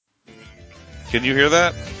Can you hear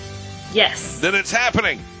that? Yes. Then it's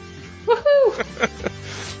happening.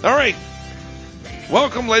 Woohoo! All right.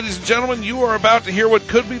 Welcome, ladies and gentlemen. You are about to hear what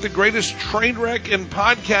could be the greatest train wreck in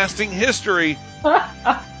podcasting history.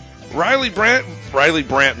 Riley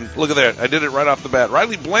Branton. Look at that. I did it right off the bat.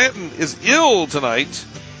 Riley Blanton is ill tonight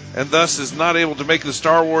and thus is not able to make the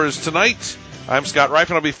Star Wars Tonight. I'm Scott Reif,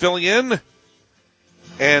 and I'll be filling in.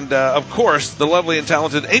 And, of course, the lovely and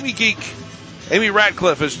talented Amy Geek. Amy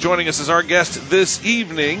Ratcliffe is joining us as our guest this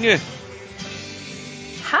evening.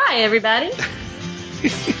 Hi, everybody.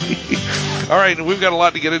 All right, and we've got a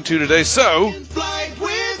lot to get into today, so...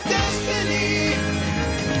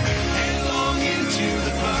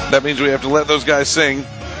 That means we have to let those guys sing.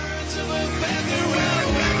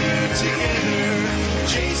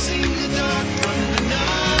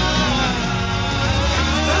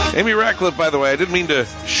 Amy Ratcliffe, by the way, I didn't mean to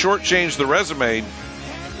shortchange the resume.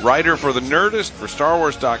 Writer for The Nerdist, for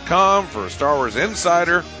StarWars.com, for Star Wars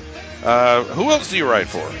Insider. Who else do you write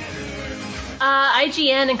for?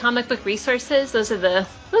 IGN and Comic Book Resources. Those are the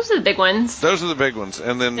big ones. Those are the big ones.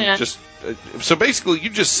 And then so basically you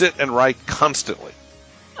just sit and write constantly.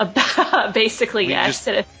 Basically, yes.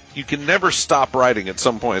 You can never stop writing at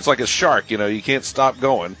some point. It's like a shark, you can't stop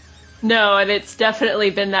going. No, and it's definitely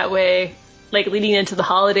been that way, like leading into the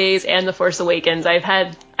holidays and The Force Awakens. I've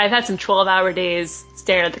had some 12-hour days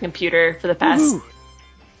staring at the computer for the past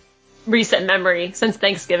recent memory since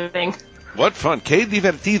Thanksgiving. What fun. Que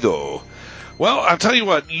divertido. Well, I'll tell you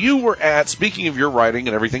what, speaking of your writing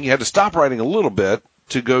and everything, you had to stop writing a little bit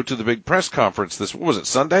to go to the big press conference what was it,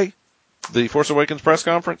 Sunday? The Force Awakens press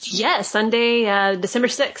conference? Yes, Sunday, December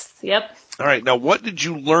 6th. Yep. All right. Now, what did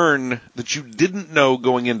you learn that you didn't know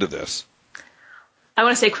going into this? I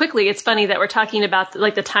want to say quickly, it's funny that we're talking about,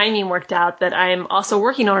 like, the timing worked out, that I'm also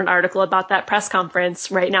working on an article about that press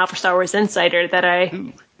conference right now for Star Wars Insider that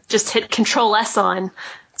I just hit Control-S on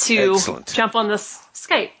to jump on this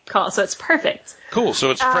Skype call. So it's perfect. Cool.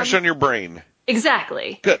 So it's fresh on your brain.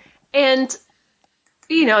 Exactly. Good. And...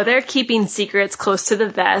 they're keeping secrets close to the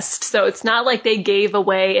vest, so it's not like they gave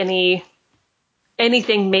away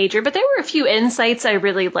anything major, but there were a few insights I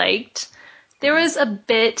really liked. There was a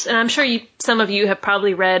bit, and I'm sure some of you have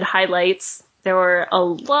probably read highlights. There were a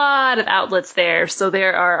lot of outlets there, so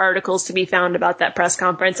there are articles to be found about that press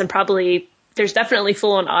conference, and there's definitely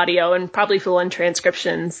full-on audio and probably full-on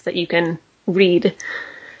transcriptions that you can read.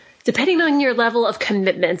 Depending on your level of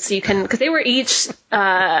commitment, so you can, because they were each,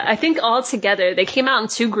 I think all together, they came out in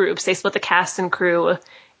two groups. They split the cast and crew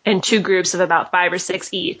in two groups of about 5 or 6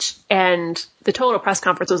 each. And the total press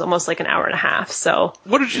conference was almost like an hour and a half. So,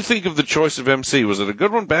 what did you think of the choice of MC? Was it a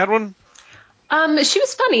good one, bad one? She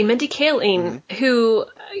was funny. Mindy Kaling, who,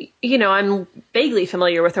 I'm vaguely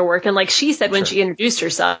familiar with her work. And like she said when she introduced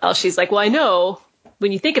herself, she's like, well, I know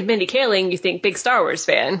when you think of Mindy Kaling, you think big Star Wars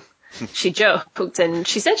fan. She joked, and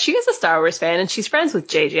she said she is a Star Wars fan, and she's friends with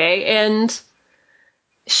JJ, and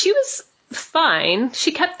she was fine.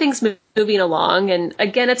 She kept things moving along, and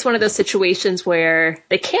again, it's one of those situations where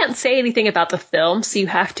they can't say anything about the film, so you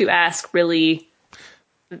have to ask really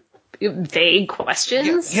vague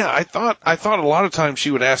questions. Yeah, I thought a lot of times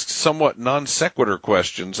she would ask somewhat non sequitur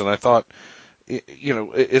questions, and I thought,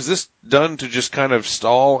 is this done to just kind of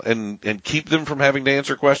stall and keep them from having to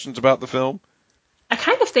answer questions about the film? I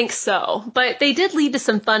kind of think so, but they did lead to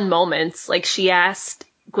some fun moments. Like she asked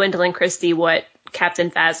Gwendolyn Christie what Captain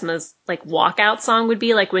Phasma's like walkout song would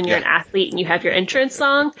be like when you're an athlete and you have your entrance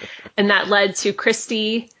song, and that led to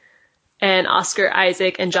Christie and Oscar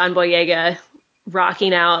Isaac and John Boyega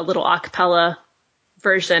rocking out a little a cappella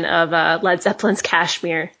version of Led Zeppelin's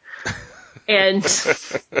Kashmir. And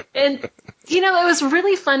it was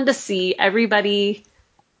really fun to see everybody,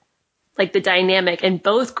 like the dynamic in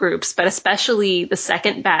both groups, but especially the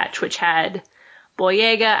second batch, which had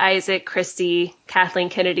Boyega, Isaac, Christie, Kathleen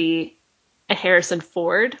Kennedy, and Harrison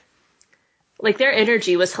Ford. Like their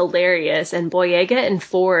energy was hilarious, and Boyega and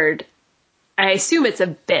Ford, I assume it's a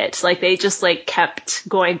bit, like they just like kept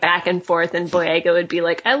going back and forth, and Boyega would be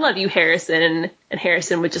like, I love you, Harrison, and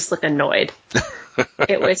Harrison would just look annoyed.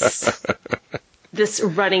 It was this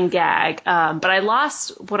running gag. But I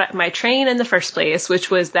lost my train in the first place,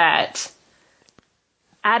 which was that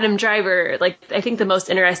Adam Driver, like, I think one of the most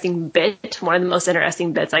interesting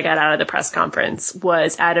bits I got out of the press conference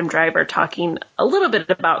was Adam Driver talking a little bit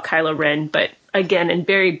about Kylo Ren, but again, in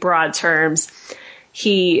very broad terms.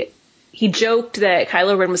 He joked that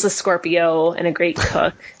Kylo Ren was a Scorpio and a great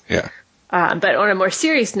cook. Yeah. But on a more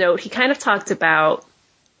serious note, he kind of talked about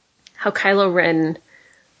how Kylo Ren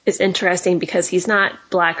is interesting because he's not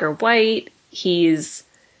black or white. He's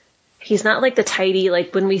not like the tidy,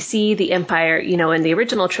 like when we see the Empire, in the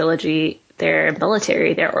original trilogy, They're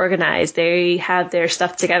military. They're organized. They have their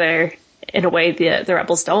stuff together in a way the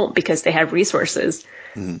rebels don't because they have resources.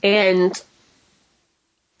 Mm-hmm. And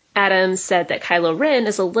Adams said that Kylo Ren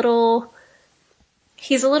is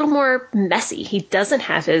he's a little more messy. He doesn't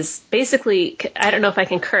have basically, I don't know if I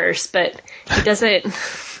can curse, but he doesn't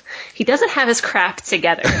have his crap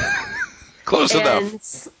together. Close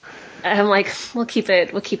enough. I'm like, we'll keep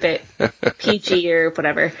it PG or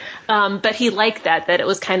whatever. But he liked that it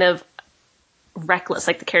was kind of reckless,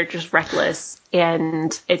 like the character's reckless,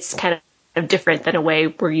 and it's kind of different than a way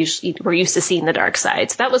we're used to seeing the dark side.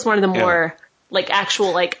 So that was one of the more like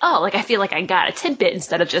actual, like, oh, like I feel like I got a tidbit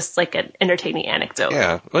instead of just like an entertaining anecdote.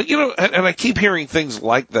 Yeah. Well, and I keep hearing things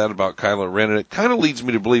like that about Kylo Ren, and it kind of leads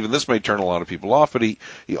me to believe, and this may turn a lot of people off, but he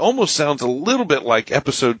almost sounds a little bit like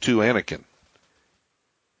Episode 2 Anakin.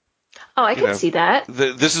 Oh, I can see that.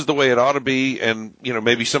 This is the way it ought to be, and,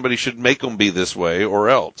 maybe somebody should make him be this way or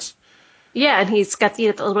else. Yeah, and he's got a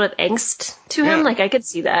little bit of angst to him. Like, I could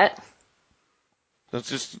see that. That's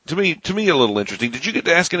just, to me, a little interesting. Did you get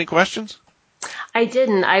to ask any questions? I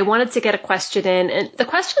didn't. I wanted to get a question in, and the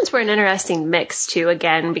questions were an interesting mix, too,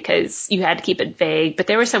 again, because you had to keep it vague, but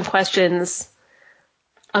there were some questions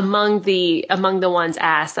among the ones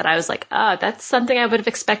asked that I was like, oh, that's something I would have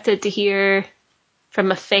expected to hear from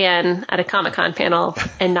a fan at a Comic-Con panel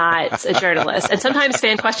and not a journalist. And sometimes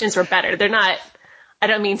fan questions were better. They're not, I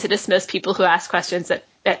don't mean to dismiss people who ask questions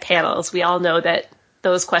at panels. We all know that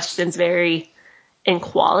those questions vary in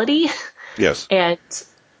quality. Yes. And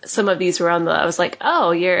some of these were I was like,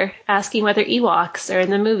 oh, you're asking whether Ewoks are in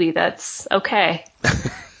the movie. That's okay.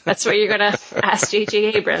 That's what you're going to ask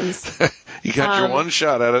J.J. Abrams. You got your one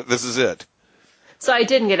shot at it. This is it. So I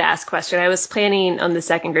didn't get asked a question. I was planning on the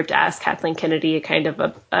second group to ask Kathleen Kennedy a kind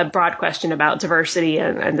of a broad question about diversity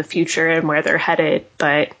and the future and where they're headed,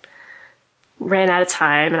 but ran out of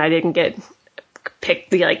time and I didn't get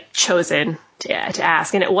chosen to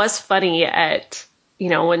ask. And it was funny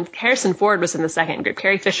when Harrison Ford was in the second group,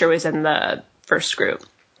 Carrie Fisher was in the first group,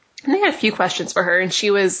 and they had a few questions for her, and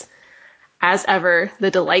she was, as ever,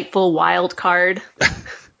 the delightful wild card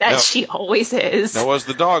that she always is. Now, was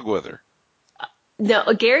the dog with her?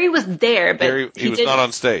 No, Gary was there, but he was not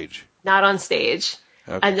on stage. Not on stage.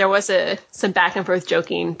 Okay. And there was some back and forth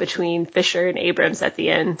joking between Fisher and Abrams at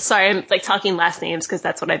the end. Sorry, I'm talking last names because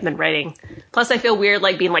that's what I've been writing. Plus, I feel weird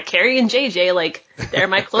being like Carrie and JJ, they're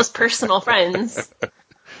my close personal friends.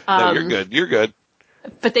 No, you're good. You're good.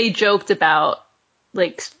 But they joked about,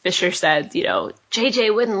 Fisher said,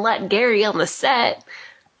 JJ wouldn't let Gary on the set,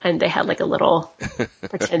 and they had a little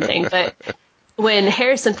pretending, but. When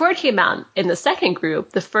Harrison Ford came out in the second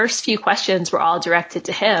group, the first few questions were all directed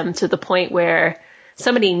to him, to the point where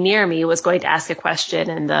somebody near me was going to ask a question,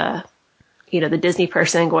 and the Disney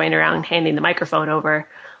person going around handing the microphone over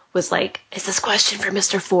was like, "Is this question for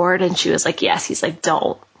Mr. Ford?" And she was like, "Yes." He's like,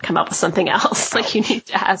 "Don't come up with something else. Ouch. You need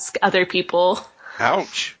to ask other people."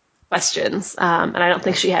 Ouch. Questions. And I don't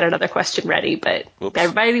think she had another question ready, but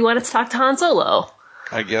everybody wanted to talk to Han Solo.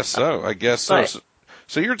 I guess so.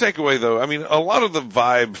 So your takeaway, though, I mean, a lot of the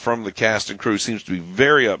vibe from the cast and crew seems to be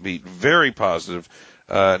very upbeat, very positive.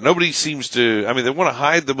 Nobody seems to, they want to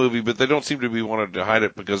hide the movie, but they don't seem to be wanting to hide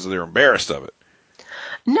it because they're embarrassed of it.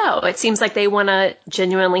 No, it seems like they want to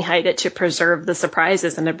genuinely hide it to preserve the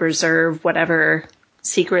surprises and to preserve whatever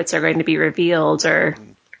secrets are going to be revealed.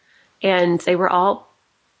 And they were all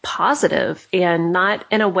positive and not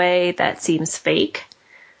in a way that seems fake.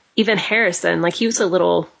 Even Harrison, he was a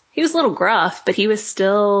little gruff, but he was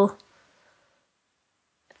still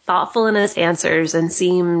thoughtful in his answers and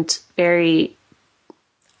seemed very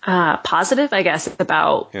positive, I guess,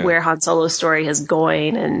 about where Han Solo's story is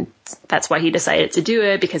going. And that's why he decided to do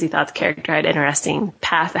it, because he thought the character had an interesting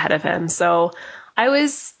path ahead of him. So it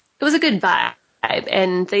was a good vibe,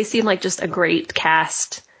 and they seem like just a great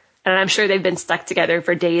cast. And I'm sure they've been stuck together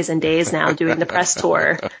for days and days now doing the press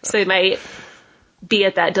tour. So they might be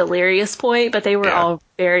at that delirious point, but they were all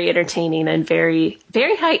very entertaining and very,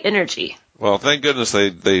 very high energy. Well, thank goodness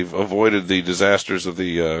they've avoided the disasters of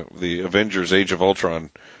the Avengers Age of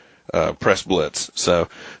Ultron press blitz. So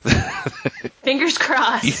fingers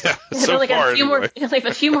crossed. Yeah, so only far, only have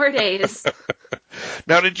a few more days.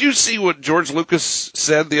 Now, did you see what George Lucas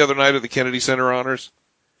said the other night at the Kennedy Center honors?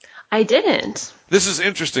 I didn't. This is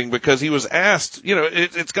interesting because he was asked,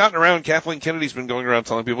 it's gotten around. Kathleen Kennedy's been going around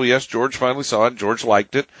telling people, yes, George finally saw it, George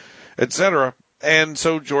liked it, etc. And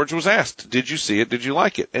so George was asked, did you see it? Did you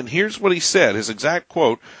like it? And here's what he said, his exact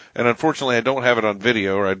quote, and unfortunately I don't have it on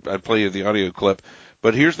video, or I'd play you the audio clip,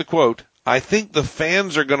 but here's the quote: "I think the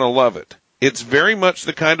fans are going to love it. It's very much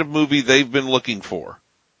the kind of movie they've been looking for."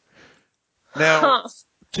 Now,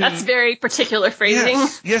 That's very particular phrasing.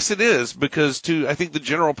 Yes, it is, because I think the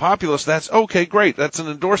general populace, that's okay, great, that's an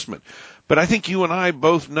endorsement. But I think you and I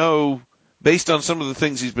both know, based on some of the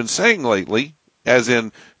things he's been saying lately, as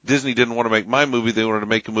in Disney didn't want to make my movie, they wanted to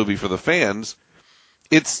make a movie for the fans,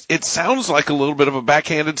 it sounds like a little bit of a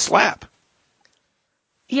backhanded slap.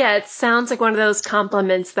 Yeah, it sounds like one of those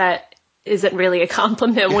compliments that isn't really a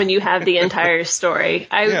compliment when you have the entire story.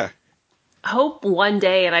 I hope one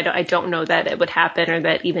day, and I don't know that it would happen or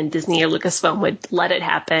that even Disney or Lucasfilm would let it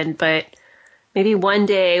happen, but maybe one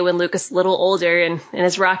day when Lucas is a little older and in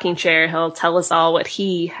his rocking chair, he'll tell us all what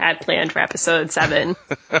he had planned for episode 7.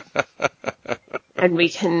 And we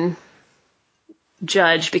can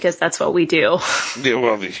judge, because that's what we do. Yeah,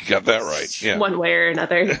 well, you got that right. Yeah. One way or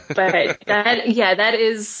another. But that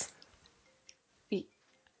is...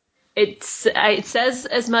 it says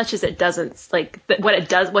as much as it doesn't. Like,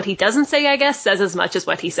 what he doesn't say, I guess, says as much as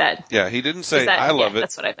what he said. Yeah, he didn't say, I love it.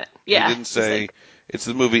 That's what I meant. Yeah. He didn't say, it's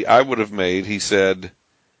the movie I would have made. He said,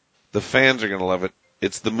 the fans are going to love it.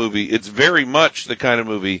 It's the movie. It's very much the kind of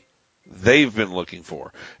movie they've been looking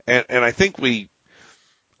for. And I think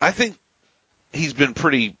he's been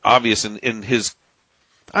pretty obvious in his,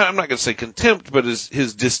 I'm not going to say contempt, but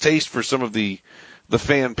his distaste for some of the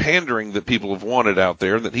fan pandering that people have wanted out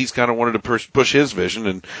there, that he's kind of wanted to push his vision,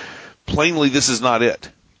 and plainly this is not it.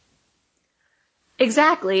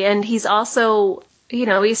 Exactly, and he's also,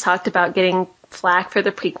 he's talked about getting flack for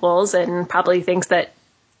the prequels and probably thinks that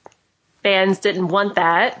fans didn't want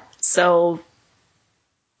that, so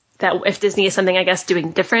that if Disney is something, I guess,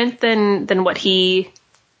 doing different than what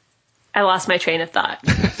I lost my train of thought.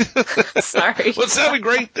 Sorry. Well, it sounded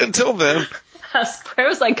great until then. Where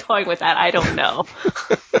was I going with that? I don't know.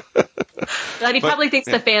 But he probably thinks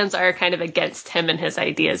the fans are kind of against him and his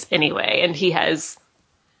ideas anyway, and he has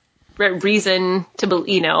reason to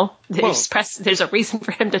believe. There's a reason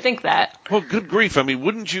for him to think that. Well, good grief! I mean,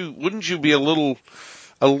 wouldn't you be a little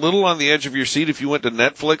on the edge of your seat if you went to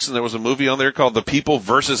Netflix and there was a movie on there called The People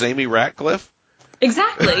versus Amy Ratcliffe?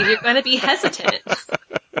 Exactly. You're going to be hesitant.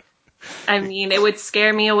 I mean, it would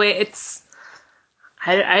scare me away.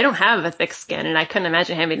 I don't have a thick skin, and I couldn't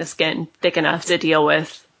imagine having a skin thick enough to deal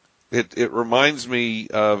with. It reminds me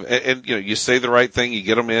of, and you say the right thing, you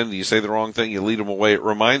get them in, you say the wrong thing, you lead them away. It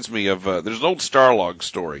reminds me of, there's an old Starlog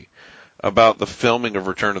story about the filming of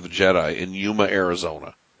Return of the Jedi in Yuma,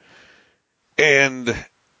 Arizona. And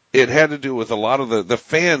it had to do with a lot of the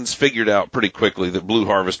fans figured out pretty quickly that Blue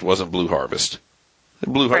Harvest wasn't Blue Harvest.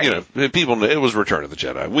 Right. People knew it was Return of the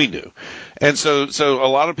Jedi. We knew. And so a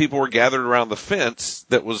lot of people were gathered around the fence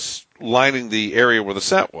that was lining the area where the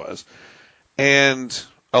set was. And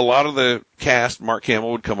a lot of the cast, Mark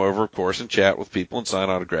Hamill would come over, of course, and chat with people and sign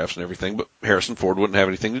autographs and everything, but Harrison Ford wouldn't have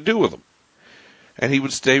anything to do with them. And he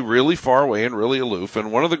would stay really far away and really aloof.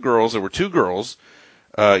 And one of the girls, there were 2 girls,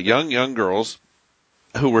 young girls,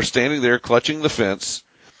 who were standing there clutching the fence.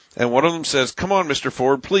 And one of them says, "Come on, Mr.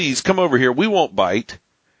 Ford, please come over here. We won't bite."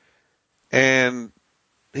 And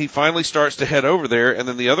he finally starts to head over there, and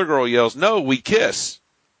then the other girl yells, "No, we kiss."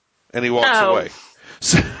 And he walks away.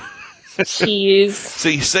 Jeez. So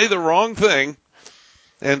you say the wrong thing,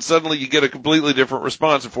 and suddenly you get a completely different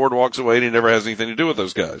response, and Ford walks away, and he never has anything to do with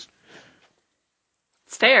those guys.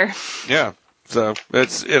 It's fair. Yeah. So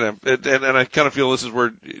it's, and I kind of feel this is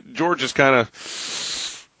where George is kind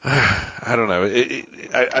of, I don't know.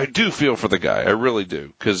 I do feel for the guy. I really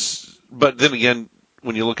do. But then again,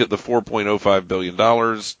 when you look at the $4.05 billion,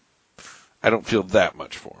 I don't feel that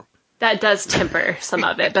much for him. That does temper some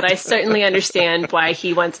of it, but I certainly understand why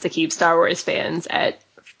he wants to keep Star Wars fans at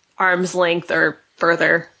arm's length or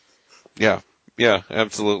further. Yeah,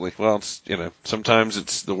 absolutely. Well, it's, sometimes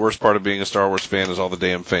it's the worst part of being a Star Wars fan is all the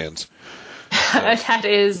damn fans. So.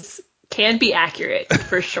 That can be accurate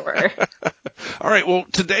for sure. All right. Well,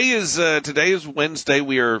 today is Wednesday.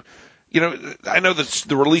 We are, I know that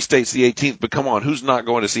the release date's the 18th, but come on, who's not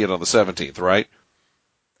going to see it on the 17th, right?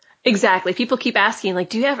 Exactly. People keep asking,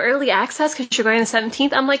 do you have early access because you're going on the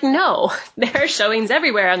 17th? I'm like, no. There are showings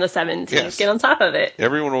everywhere on the 17th. Yes. Get on top of it.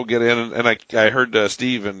 Everyone will get in. And I heard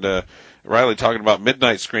Steve and Riley talking about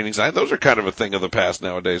midnight screenings. Those are kind of a thing of the past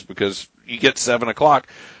nowadays because you get 7 o'clock.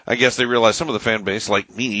 I guess they realize some of the fan base,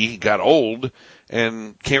 like me, got old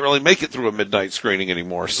and can't really make it through a midnight screening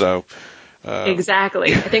anymore. So.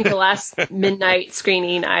 Exactly. I think the last midnight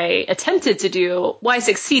screening I attempted to do, I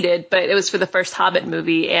succeeded, but it was for the first Hobbit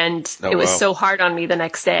movie, and it was so hard on me the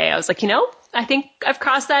next day. I was like, I think I've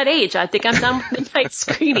crossed that age. I think I'm done with midnight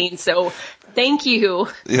screening, so thank you,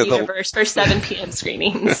 Universe, for 7 p.m.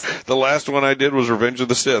 screenings. The last one I did was Revenge of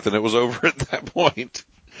the Sith, and it was over at that point.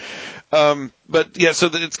 But yeah, so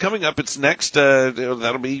it's coming up. It's next,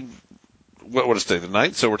 that'll be, what is today, the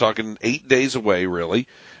 9th? So we're talking 8 days away, really.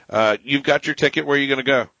 You've got your ticket. Where are you going to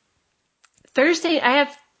go? Thursday, I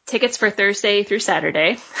have tickets for Thursday through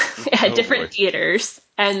Saturday at different theaters.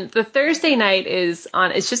 And the Thursday night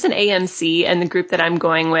it's just an AMC, and the group that I'm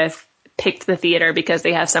going with picked the theater because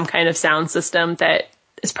they have some kind of sound system that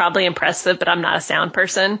is probably impressive, but I'm not a sound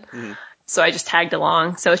person. Mm-hmm. So I just tagged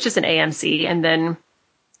along. So it's just an AMC. And then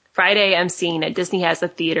Friday I'm seeing at Disney has a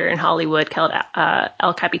theater in Hollywood called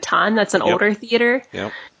El Capitan. That's an older theater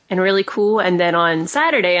and really cool. And then on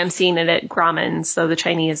Saturday I'm seeing it at Grauman's, so the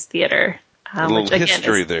Chinese theater. A little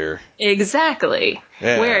history there. Exactly.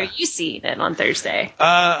 Yeah. Where are you seeing it on Thursday?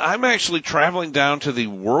 I'm actually traveling down to the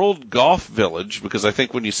World Golf Village because I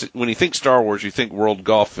think when you think Star Wars, you think World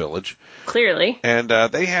Golf Village. Clearly. And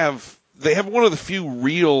they have one of the few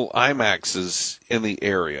real IMAXs in the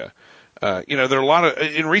area. There are a lot of,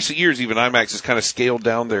 in recent years, even IMAX has kind of scaled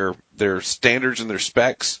down their standards and their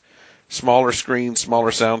specs. Smaller screens,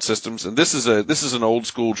 smaller sound systems, and this is an old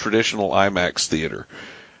school traditional IMAX theater.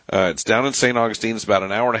 It's down in St. Augustine. It's about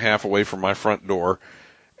an hour and a half away from my front door.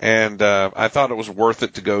 And I thought it was worth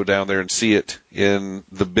it to go down there and see it in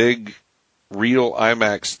the big, real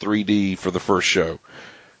IMAX 3D for the first show.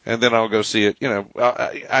 And then I'll go see it.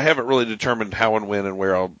 I haven't really determined how and when and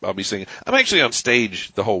where I'll be seeing it. I'm actually on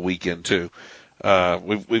stage the whole weekend, too.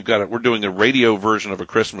 We're doing a radio version of A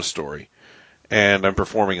Christmas Story. And I'm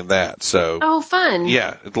performing in that, so. Oh, fun.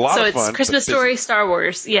 Yeah, it's a lot of fun. So it's Christmas Story, Star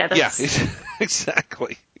Wars. Yeah, that's. Yeah,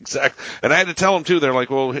 exactly. And I had to tell them, too, they're like,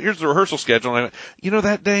 well, here's the rehearsal schedule. And I went,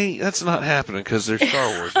 that day, that's not happening because there's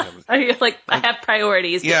Star Wars. I have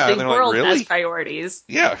priorities. Yeah, the world has priorities.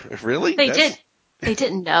 Yeah, really? They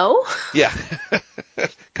didn't know? Yeah.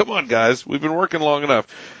 Come on, guys. We've been working long enough.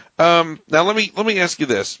 Now, let me ask you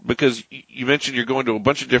this, because you mentioned you're going to a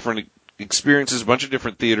bunch of different experiences, a bunch of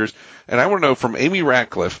different theaters, and I want to know from Amy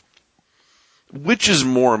Ratcliffe, which is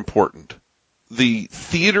more important, the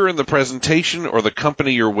theater and the presentation or the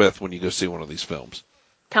company you're with when you go see one of these films?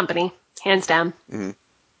 Company, hands down. Mm-hmm.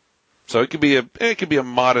 So it could be a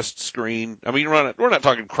modest screen. I mean, we're not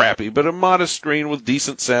talking crappy, but a modest screen with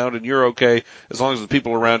decent sound, and you're okay as long as the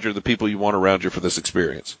people around you are the people you want around you for this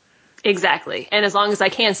experience. Exactly. And as long as I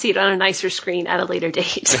can see it on a nicer screen at a later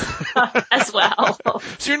date as well.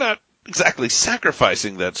 So you're not exactly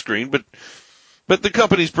sacrificing that screen, but the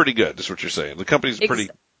company's pretty good, is what you're saying. The company's pretty.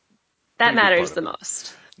 That matters the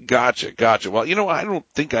most. Gotcha. Well, I don't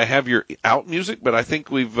think I have your out music, but I think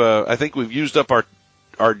we've used up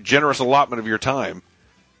our generous allotment of your time.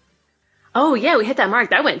 Oh yeah, we hit that mark.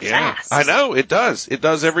 That went fast. I know it does. It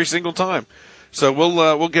does every single time. So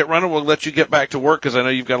we'll get running. We'll let you get back to work because I know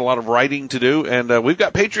you've got a lot of writing to do, and we've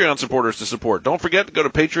got Patreon supporters to support. Don't forget to go to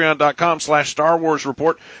patreon.com/Star Wars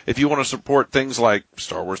Report if you want to support things like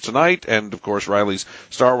Star Wars Tonight and, of course, Riley's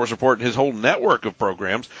Star Wars Report and his whole network of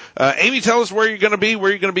programs. Amy, tell us where you're going to be,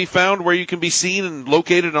 where you're going to be found, where you can be seen and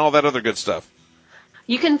located, and all that other good stuff.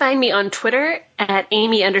 You can find me on Twitter at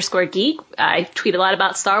Amy_Geek. I tweet a lot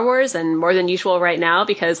about Star Wars and more than usual right now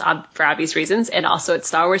because for obvious reasons, and also at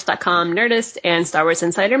StarWars.com, Nerdist, and Star Wars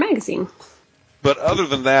Insider Magazine. But other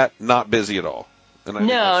than that, not busy at all.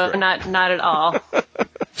 No, not at all.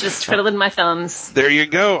 Just twiddling my thumbs. There you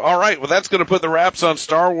go. All right. Well, that's going to put the wraps on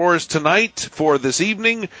Star Wars Tonight for this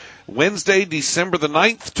evening, Wednesday, December the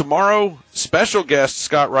 9th. Tomorrow, special guest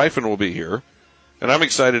Scott Rifen will be here, and I'm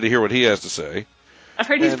excited to hear what he has to say. I've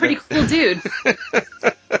heard he's a pretty cool dude.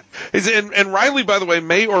 And Riley, by the way,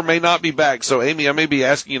 may or may not be back. So, Amy, I may be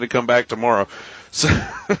asking you to come back tomorrow. So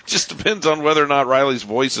it just depends on whether or not Riley's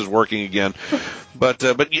voice is working again. But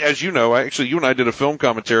as you know, you and I did a film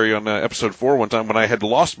commentary on episode 4 one time when I had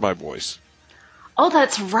lost my voice. Oh,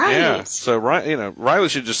 that's right. Yeah. So, Riley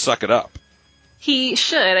should just suck it up. He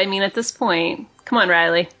should. I mean, at this point, come on,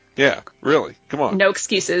 Riley. Yeah, really. Come on. No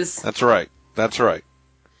excuses. That's right.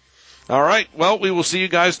 All right. Well, we will see you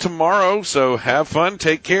guys tomorrow. So have fun,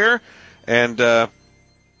 take care, and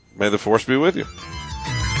may the Force be with you.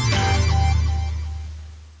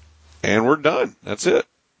 And we're done. That's it.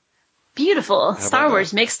 Beautiful. Star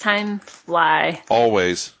Wars makes time fly.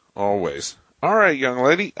 Always. All right, young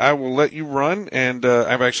lady. I will let you run, and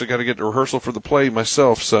I've actually got to get to rehearsal for the play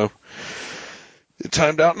myself, so it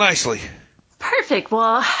timed out nicely. Perfect.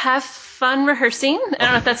 Well, have fun rehearsing. I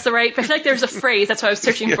don't know if that's the right, but I feel like there's a phrase. That's what I was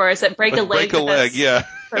searching for. Is that break a leg? Break a leg, yeah.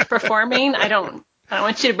 For performing. I don't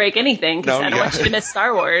want you to break anything because I don't want you to miss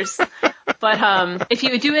Star Wars. But if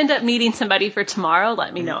you do end up meeting somebody for tomorrow,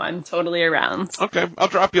 let me know. I'm totally around. Okay. I'll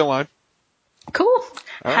drop you a line. Cool.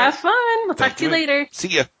 Have fun. We'll talk to you later. See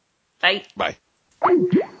ya. Bye. Bye.